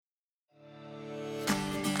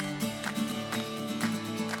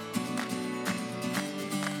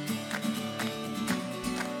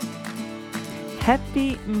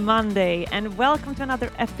Happy Monday and welcome to another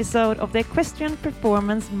episode of the Equestrian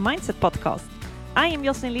Performance Mindset Podcast. I am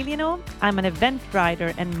Jocelyn Liljeno. I'm an event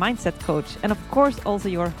rider and mindset coach, and of course also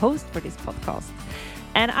your host for this podcast.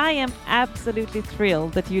 And I am absolutely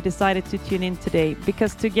thrilled that you decided to tune in today,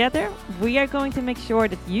 because together we are going to make sure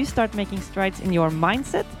that you start making strides in your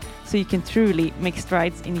mindset so you can truly make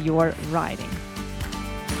strides in your riding.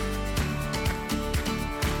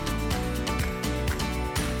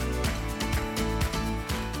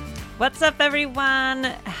 What's up, everyone?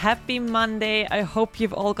 Happy Monday. I hope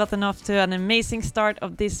you've all gotten off to an amazing start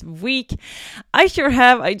of this week. I sure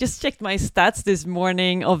have. I just checked my stats this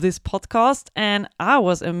morning of this podcast, and I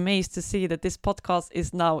was amazed to see that this podcast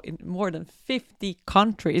is now in more than 50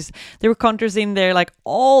 countries. There were countries in there like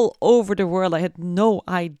all over the world. I had no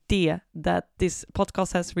idea that this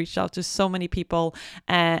podcast has reached out to so many people,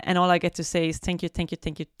 and all I get to say is thank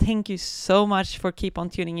you so much for keep on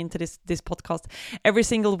tuning into this podcast every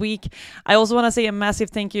single week. I also want to say a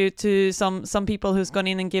massive thank you to some people who's gone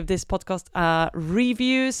in and give this podcast a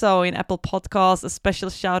review. So in Apple Podcasts, a special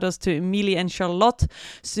shout outs to Emilie and Charlotte,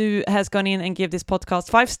 who has gone in and give this podcast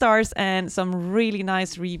 5 stars and some really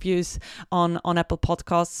nice reviews on Apple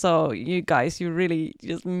Podcasts. So you guys, you really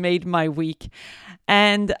just made my week.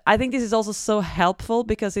 And I think this is also so helpful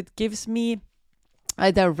because it gives me a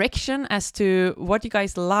direction as to what you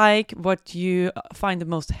guys like, what you find the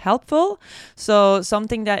most helpful. So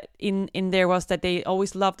something that in there was that they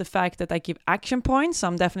always love the fact that I give action points. So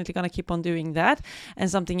I'm definitely going to keep on doing that. And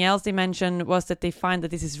something else they mentioned was that they find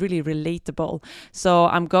that this is really relatable. So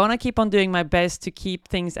I'm going to keep on doing my best to keep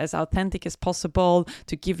things as authentic as possible,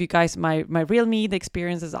 to give you guys my real me, the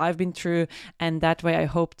experiences I've been through. And that way I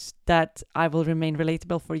hoped that I will remain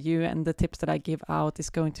relatable for you, and the tips that I give out is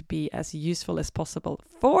going to be as useful as possible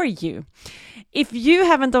for you. If you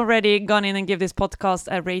haven't already gone in and give this podcast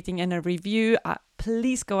a rating and a review,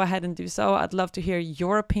 please go ahead and do so. I'd love to hear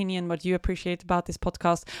your opinion, what you appreciate about this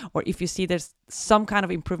podcast, or if you see there's some kind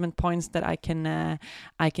of improvement points that I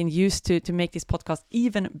can use to make this podcast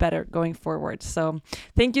even better going forward. So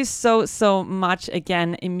thank you so much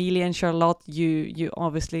again, Emilie and Charlotte. You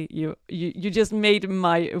obviously you just made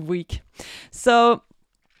my week. So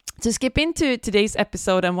to skip into today's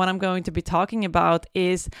episode, and what I'm going to be talking about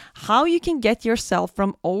is how you can get yourself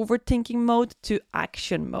from overthinking mode to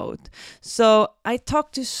action mode. So I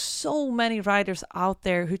talk to so many riders out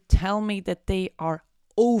there who tell me that they are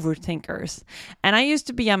overthinkers. And I used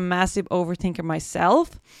to be a massive overthinker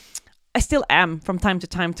myself. I still am from time to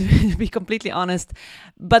time, to be completely honest.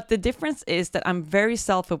 But the difference is that I'm very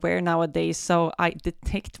self-aware nowadays. So I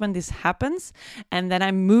detect when this happens, and then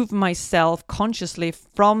I move myself consciously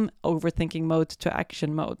from overthinking mode to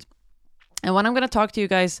action mode. And what I'm going to talk to you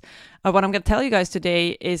guys, or what I'm going to tell you guys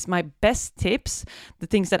today, is my best tips, the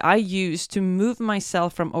things that I use to move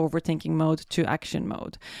myself from overthinking mode to action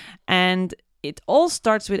mode. And it all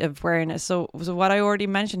starts with awareness. So what I already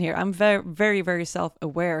mentioned here, I'm very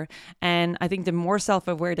self-aware. And I think the more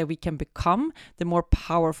self-aware that we can become, the more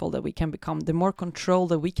powerful that we can become, the more control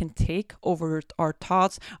that we can take over our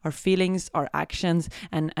thoughts, our feelings, our actions,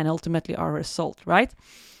 and ultimately our result, right?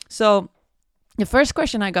 So the first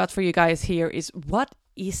question I got for you guys here is, what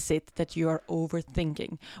is it that you are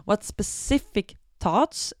overthinking? What specific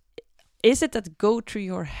thoughts is it that go through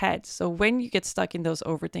your head? So when you get stuck in those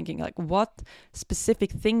overthinking, like what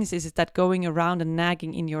specific things is it that going around and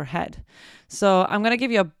nagging in your head? So I'm going to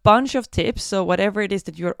give you a bunch of tips. So whatever it is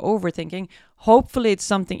that you're overthinking, hopefully it's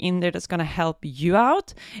something in there that's going to help you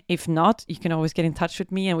out. If not, you can always get in touch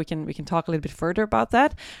with me and we can talk a little bit further about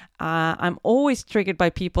that. I'm always triggered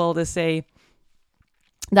by people that say,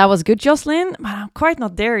 "That was good, Jocelyn, but I'm quite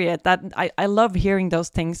not there yet." That I love hearing those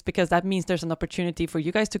things, because that means there's an opportunity for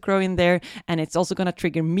you guys to grow in there, and it's also going to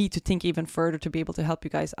trigger me to think even further to be able to help you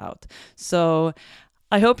guys out. So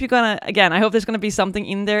I hope I hope there's going to be something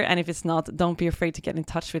in there, and if it's not, don't be afraid to get in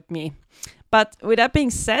touch with me. But with that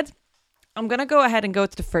being said, I'm going to go ahead and go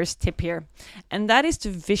to the first tip here, and that is to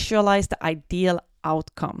visualize the ideal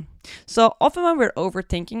outcome. So often when we're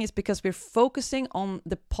overthinking, it's because we're focusing on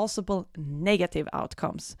the possible negative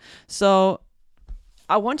outcomes. So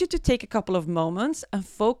I want you to take a couple of moments and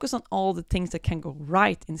focus on all the things that can go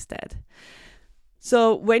right instead.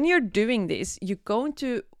 So when you're doing this, you're going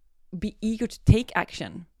to be eager to take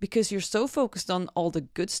action because you're so focused on all the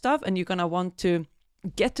good stuff, and you're going to want to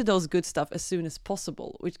get to those good stuff as soon as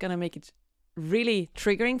possible, which is going to make it really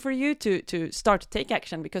triggering for you to start to take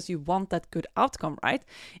action because you want that good outcome, right?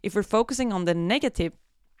 If we're focusing on the negative,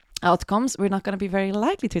 outcomes, we're not going to be very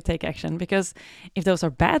likely to take action, because if those are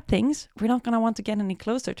bad things, we're not going to want to get any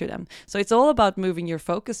closer to them. So it's all about moving your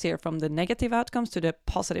focus here from the negative outcomes to the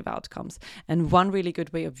positive outcomes. And one really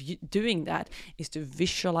good way of doing that is to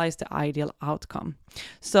visualize the ideal outcome.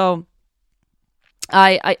 So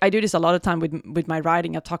I do this a lot of time with my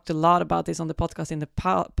writing. I've talked a lot about this on the podcast in the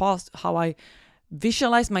past, how I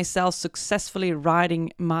visualize myself successfully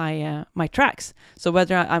writing my tracks. So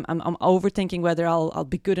whether I'm overthinking whether I'll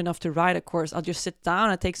be good enough to write a course, I'll just sit down,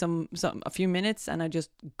 I take a few minutes, and I just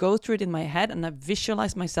go through it in my head, and I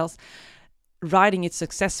visualize myself writing it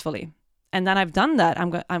successfully. And then I've done that,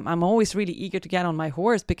 I'm always really eager to get on my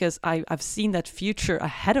horse, because I've seen that future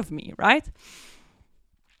ahead of me, right?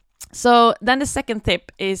 So then the second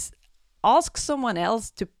tip is ask someone else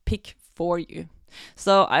to pick for you.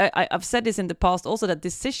 So I've said this in the past also, that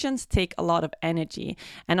decisions take a lot of energy.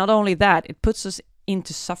 And not only that, it puts us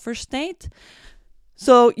into suffer state.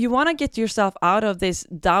 So you want to get yourself out of this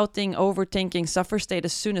doubting, overthinking, suffer state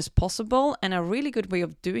as soon as possible. And a really good way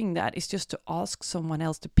of doing that is just to ask someone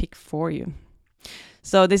else to pick for you.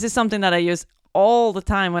 So this is something that I use all the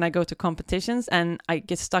time when I go to competitions and I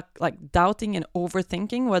get stuck like doubting and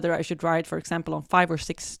overthinking whether I should ride, for example, on 5 or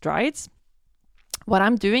 6 strides. What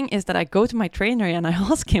I'm doing is that I go to my trainer and I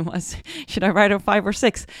ask him, should I ride on 5 or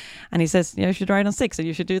 6? And he says, yeah, you should ride on 6 and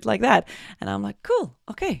you should do it like that. And I'm like, cool,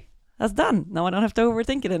 okay, that's done. Now I don't have to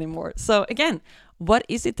overthink it anymore. So again, what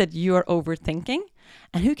is it that you are overthinking?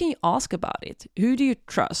 And who can you ask about it? Who do you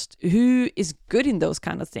trust? Who is good in those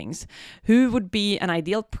kind of things? Who would be an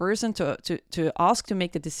ideal person to ask to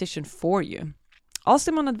make the decision for you? Ask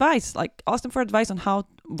them on advice, like ask them for advice on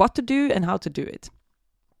what to do and how to do it.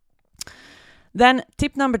 Then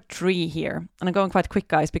tip number 3 here, and I'm going quite quick,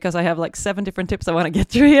 guys, because I have like 7 different tips I want to get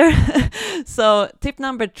through here. So tip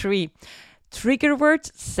number 3, trigger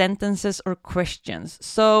words, sentences, or questions.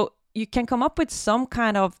 So you can come up with some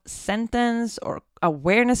kind of sentence or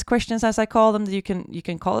awareness questions, as I call them, that you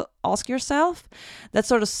can ask yourself, that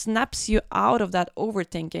sort of snaps you out of that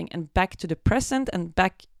overthinking and back to the present and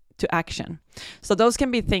back to action. So those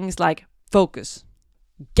can be things like focus,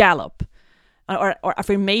 gallop, or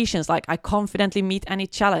affirmations like I confidently meet any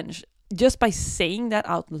challenge. Just by saying that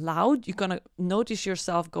out loud, you're going to notice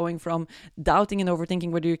yourself going from doubting and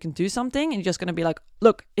overthinking whether you can do something, and you're just going to be like,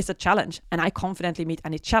 look, it's a challenge and I confidently meet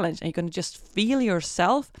any challenge. And you're going to just feel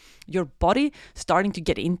yourself, your body starting to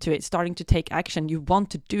get into it, starting to take action. You want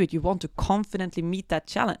to do it. You want to confidently meet that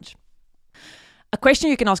challenge. A question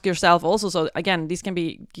you can ask yourself also, so again, these can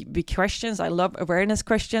be questions. I love awareness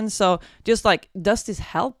questions. So just like, does this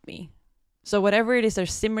help me? So whatever it is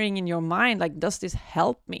that's simmering in your mind, like, does this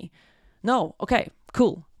help me? No. Okay,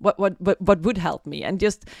 cool. What would help me? And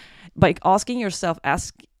just by asking yourself,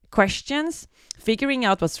 questions, figuring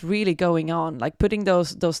out what's really going on, like putting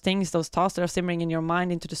those things, those thoughts that are simmering in your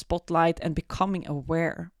mind into the spotlight and becoming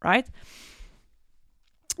aware, right?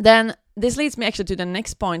 Then this leads me actually to the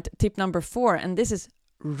next point, tip number 4, and this is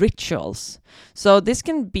rituals. So this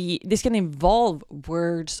can involve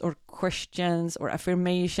words or questions or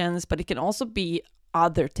affirmations, but it can also be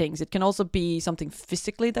other things. It can also be something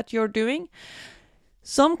physically that you're doing,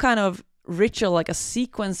 some kind of ritual, like a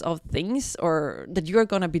sequence of things or that you're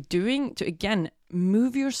going to be doing to again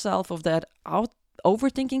move yourself of that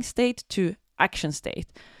overthinking state to action state.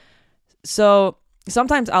 So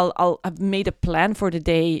sometimes I'll have made a plan for the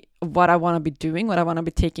day, what I want to be doing, what I want to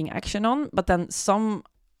be taking action on, but then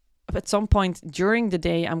at some point during the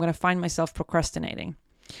day, I'm going to find myself procrastinating.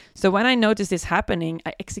 So when I notice this happening,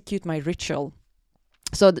 I execute my ritual.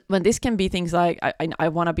 So when this can be things like I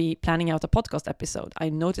want to be planning out a podcast episode, I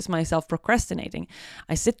notice myself procrastinating.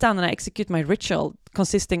 I sit down and I execute my ritual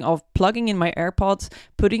consisting of plugging in my AirPods,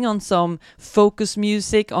 putting on some focus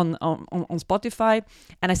music on Spotify,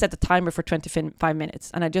 and I set the timer for 25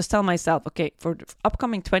 minutes. And I just tell myself, okay, for the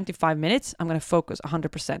upcoming 25 minutes, I'm going to focus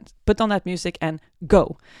 100%. Put on that music and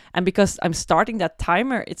go. And because I'm starting that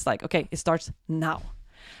timer, it's like, okay, it starts now.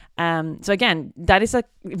 So again, that is a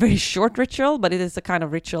very short ritual, but it is the kind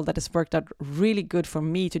of ritual that has worked out really good for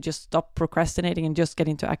me to just stop procrastinating and just get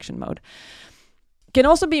into action mode. Can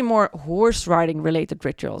also be more horse riding related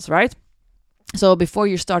rituals, right? So before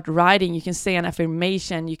you start riding, you can say an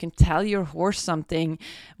affirmation, you can tell your horse something.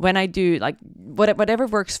 When I do like whatever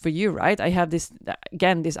works for you, right? I have this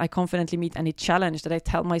I confidently meet any challenge that I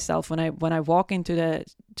tell myself when I walk into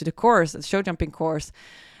the course, the show jumping course,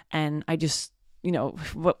 and I just, you know,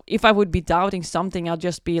 if I would be doubting something, I'll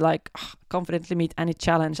just be like, confidently meet any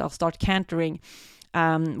challenge. I'll start cantering.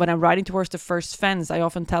 When I'm riding towards the first fence, I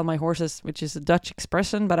often tell my horses, which is a Dutch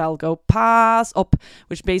expression, but I'll go pass up,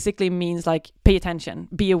 which basically means like, pay attention,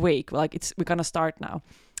 be awake. Like we're going to start now.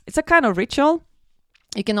 it's a kind of ritual.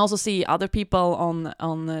 You can also see other people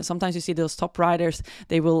on sometimes you see those top riders,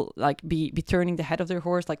 they will like be turning the head of their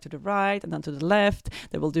horse like to the right and then to the left.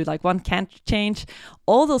 They will do like one canter change.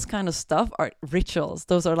 All those kind of stuff are rituals.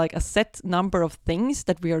 Those are like a set number of things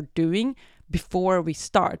that we are doing before we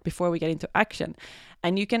start, before we get into action.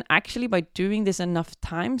 And you can actually, by doing this enough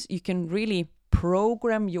times, you can really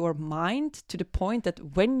program your mind to the point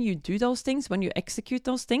that when you do those things, when you execute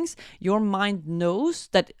those things, your mind knows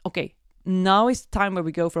that, okay, now is the time where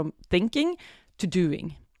we go from thinking to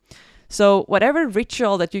doing. So whatever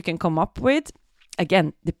ritual that you can come up with,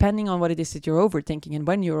 again, depending on what it is that you're overthinking and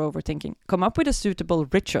when you're overthinking, come up with a suitable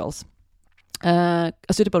rituals. A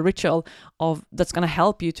suitable ritual of that's going to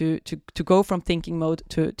help you to go from thinking mode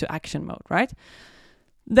to action mode, right?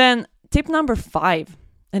 Then tip number 5,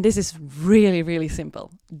 and this is really, really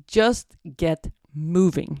simple. Just get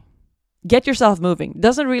moving. Get yourself moving.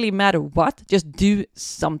 Doesn't really matter what, just do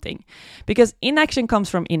something. Because inaction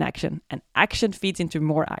comes from inaction and action feeds into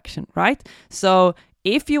more action, right? So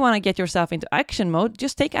if you want to get yourself into action mode,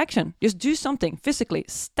 just take action. Just do something physically.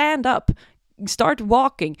 Stand up. Start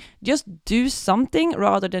walking. Just do something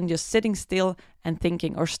rather than just sitting still and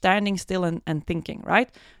thinking, or standing still and thinking,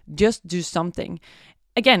 right? Just do something.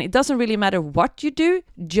 Again, it doesn't really matter what you do,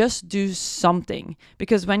 just do something.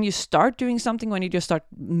 Because when you start doing something, when you just start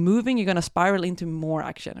moving, you're going to spiral into more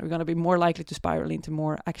action. You're going to be more likely to spiral into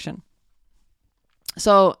more action.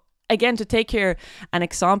 So again, to take here an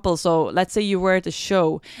example, so let's say you were at a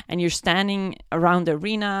show and you're standing around the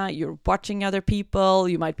arena, you're watching other people,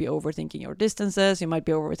 you might be overthinking your distances, you might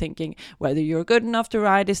be overthinking whether you're good enough to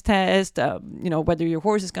ride this test, whether your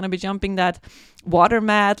horse is going to be jumping that water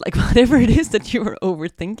mat, like whatever it is that you are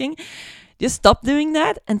overthinking. Just stop doing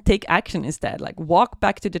that and take action instead. Like walk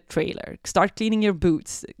back to the trailer, start cleaning your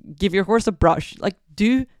boots, give your horse a brush, like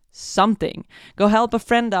do something. Go help a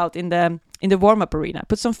friend out in the warm-up arena.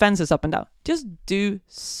 Put some fences up and down. Just do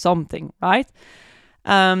something, right?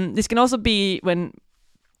 This can also be when,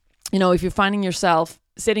 if you're finding yourself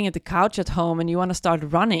sitting at the couch at home and you want to start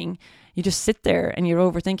running, you just sit there and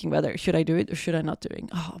you're overthinking whether should I do it or should I not do it?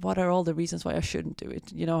 Oh, what are all the reasons why I shouldn't do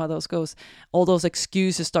it? You know how those goes. All those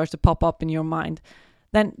excuses start to pop up in your mind.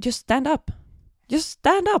 Then just stand up. Just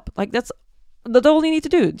stand up. Like that's all you need to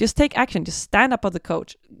do. Just take action. Just stand up on the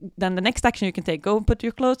couch. Then the next action you can take, go and put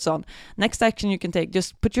your clothes on. Next action you can take,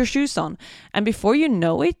 just put your shoes on. And before you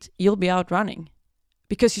know it, you'll be out running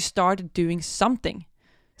because you started doing something.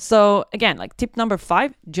 So again, like tip number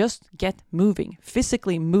 5, just get moving,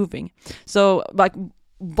 physically moving. So like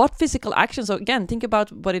what physical action? So again, think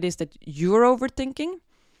about what it is that you're overthinking,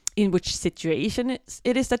 in which situation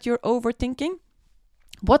it is that you're overthinking.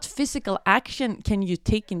 What physical action can you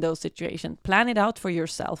take in those situations? Plan it out for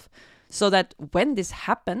yourself so that when this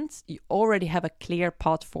happens, you already have a clear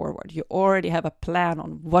path forward. You already have a plan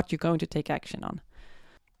on what you're going to take action on.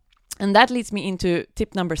 And that leads me into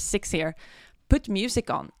tip number 6 here. Put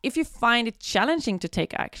music on. If you find it challenging to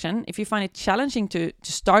take action, if you find it challenging to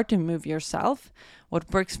start to move yourself,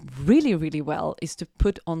 what works really, really well is to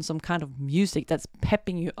put on some kind of music that's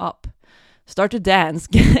pepping you up. Start to dance.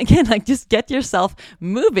 Again, like just get yourself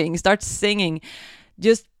moving. Start singing.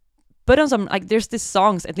 Just put on some, like there's these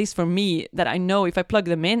songs, at least for me, that I know if I plug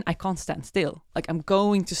them in, I can't stand still. Like I'm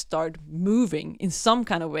going to start moving in some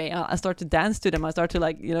kind of way. I start to dance to them. I start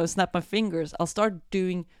to snap my fingers. I'll start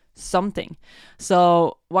doing something.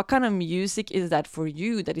 So what kind of music is that for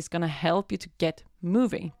you that is going to help you to get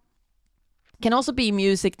moving? Can also be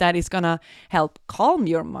music that is gonna help calm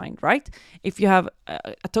your mind, right? If you have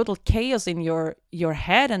a total chaos in your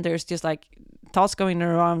head and there's just like thoughts going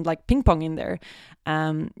around like ping pong in there,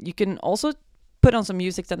 you can also put on some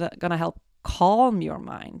music that are gonna help calm your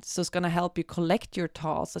mind. So it's gonna help you collect your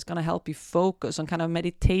thoughts. It's gonna help you focus on kind of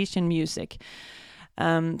meditation music.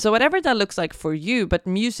 So whatever that looks like for you, but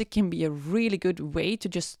music can be a really good way to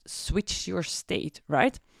just switch your state,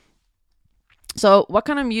 right? So what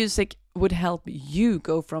kind of music would help you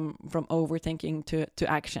go from overthinking to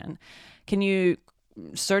action? Can you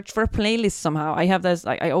search for a playlist somehow? I have this,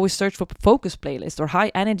 I always search for focus playlists or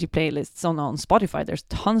high energy playlists on Spotify. There's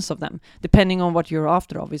tons of them, depending on what you're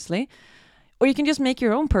after, obviously. Or you can just make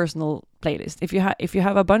your own personal playlist. If you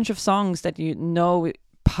have a bunch of songs that you know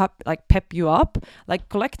pep you up, like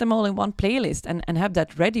collect them all in one playlist and have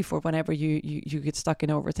that ready for whenever you get stuck in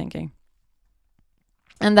overthinking.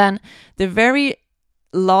 And then the very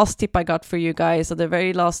last tip I got for you guys, so the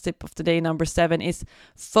very last tip of today, number 7, is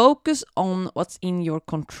focus on what's in your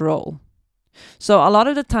control. So a lot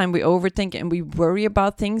of the time we overthink and we worry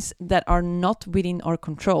about things that are not within our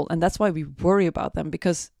control, and that's why we worry about them,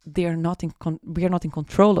 because we are not in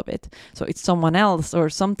control of it. So it's someone else or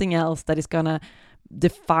something else that is gonna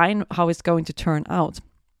define how it's going to turn out.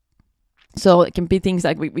 So it can be things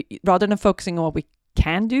like we rather than focusing on what we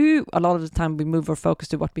can do, a lot of the time we move our focus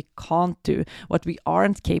to what we can't do, what we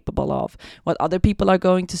aren't capable of, what other people are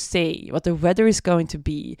going to say, what the weather is going to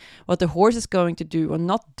be, what the horse is going to do or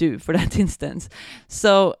not do for that instance.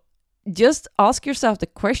 So just ask yourself the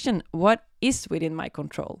question, what is within my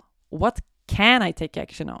control? What can I take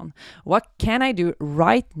action on? What can I do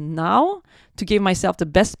right now to give myself the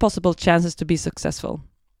best possible chances to be successful?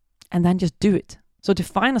 And then just do it. So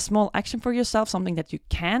define a small action for yourself, something that you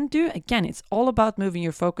can do. Again, it's all about moving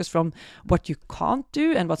your focus from what you can't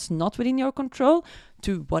do and what's not within your control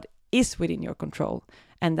to what is within your control.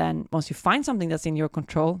 And then once you find something that's in your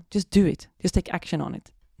control, just do it. Just take action on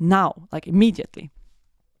it now, like immediately.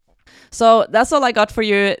 So that's all I got for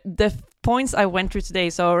you. The points I went through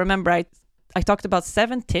today. So remember, I talked about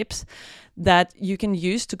 7 tips that you can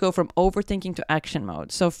use to go from overthinking to action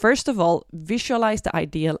mode. So first of all, visualize the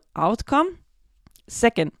ideal outcome.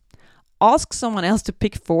 Second, ask someone else to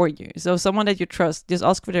pick for you. So someone that you trust, just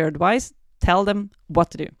ask for their advice, tell them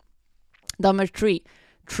what to do. Number 3,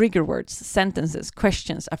 trigger words, sentences,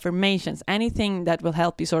 questions, affirmations, anything that will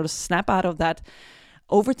help you sort of snap out of that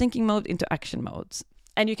overthinking mode into action modes.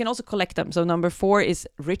 And you can also collect them. So number 4 is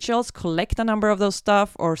rituals. Collect a number of those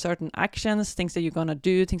stuff or certain actions, things that you're going to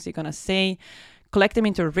do, things you're going to say. Collect them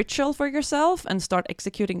into a ritual for yourself and start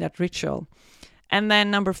executing that ritual. And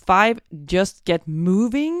then number 5, just get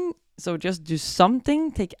moving. So just do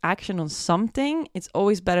something, take action on something. It's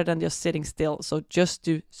always better than just sitting still. So just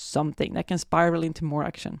do something that can spiral into more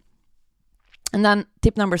action. And then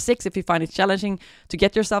tip number 6, if you find it challenging to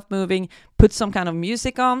get yourself moving, put some kind of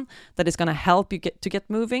music on that is going to help you get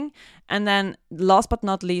moving. And then last but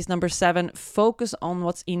not least, number 7, focus on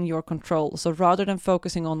what's in your control. So rather than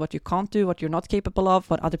focusing on what you can't do, what you're not capable of,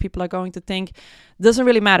 what other people are going to think, doesn't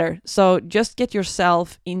really matter. So just get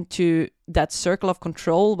yourself into that circle of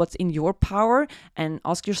control, what's in your power, and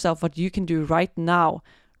ask yourself what you can do right now,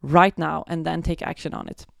 and then take action on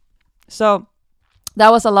it. So that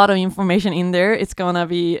was a lot of information in there. It's going to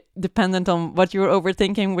be dependent on what you're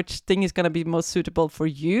overthinking, which thing is going to be most suitable for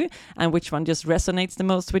you and which one just resonates the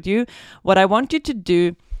most with you. What I want you to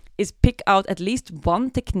do is pick out at least one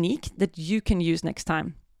technique that you can use next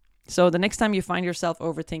time. So the next time you find yourself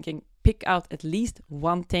overthinking, pick out at least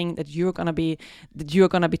one thing that you're going to be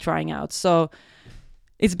trying out. So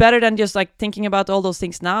it's better than just like thinking about all those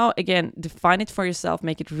things now. Again, define it for yourself,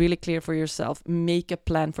 make it really clear for yourself, make a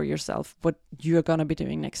plan for yourself, what you're going to be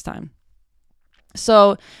doing next time.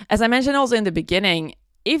 So as I mentioned also in the beginning,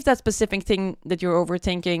 if that specific thing that you're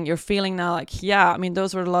overthinking, you're feeling now like, yeah, I mean,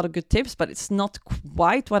 those were a lot of good tips, but it's not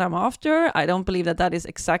quite what I'm after. I don't believe that is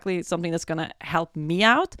exactly something that's going to help me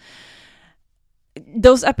out.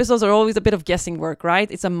 Those episodes are always a bit of guessing work,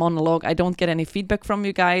 right? It's a monologue. I don't get any feedback from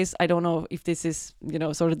you guys. I don't know if this is,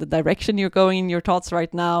 sort of the direction you're going in your thoughts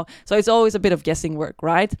right now. So it's always a bit of guessing work,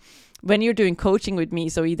 right? When you're doing coaching with me,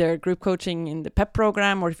 so either group coaching in the PEP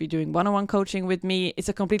program or if you're doing one-on-one coaching with me, it's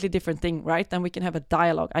a completely different thing, right? Then we can have a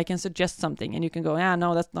dialogue. I can suggest something and you can go,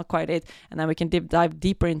 no, that's not quite it. And then we can dive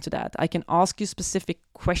deeper into that. I can ask you specific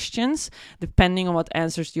questions depending on what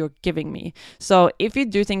answers you're giving me. So if you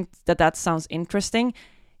do think that sounds interesting,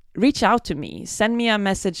 reach out to me. Send me a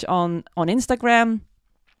message on Instagram.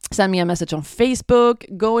 Send me a message on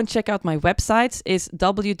Facebook. Go and check out my websites. It's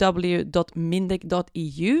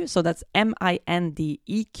www.mindek.eu. So that's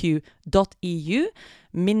MINDEQ.eu.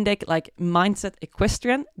 Mindek, like mindset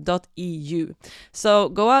equestrian.eu. So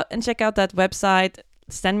go out and check out that website.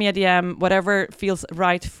 Send me a DM, whatever feels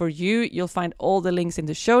right for you. You'll find all the links in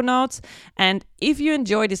the show notes. And if you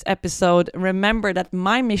enjoy this episode, remember that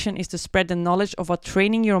my mission is to spread the knowledge of what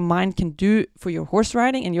training your mind can do for your horse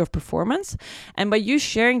riding and your performance. And by you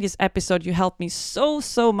sharing this episode, you help me so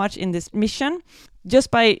much in this mission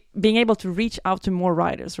just by being able to reach out to more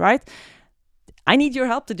riders, right? I need your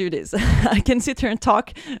help to do this. I can sit here and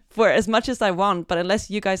talk for as much as I want, but unless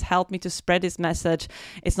you guys help me to spread this message,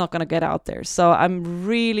 it's not going to get out there. So I'm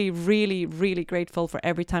really, really, really grateful for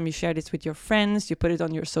every time you share this with your friends, you put it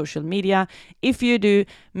on your social media. If you do,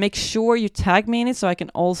 make sure you tag me in it so I can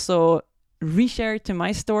also reshare it to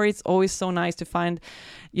my story. It's always so nice to find,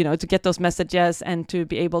 to get those messages and to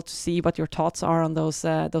be able to see what your thoughts are on those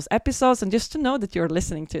episodes and just to know that you're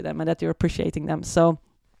listening to them and that you're appreciating them. So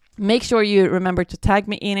make sure you remember to tag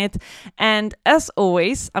me in it. And as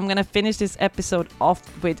always, I'm going to finish this episode off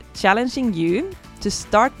with challenging you to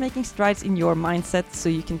start making strides in your mindset so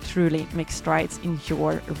you can truly make strides in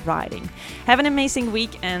your riding. Have an amazing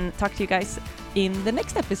week and talk to you guys in the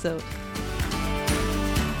next episode.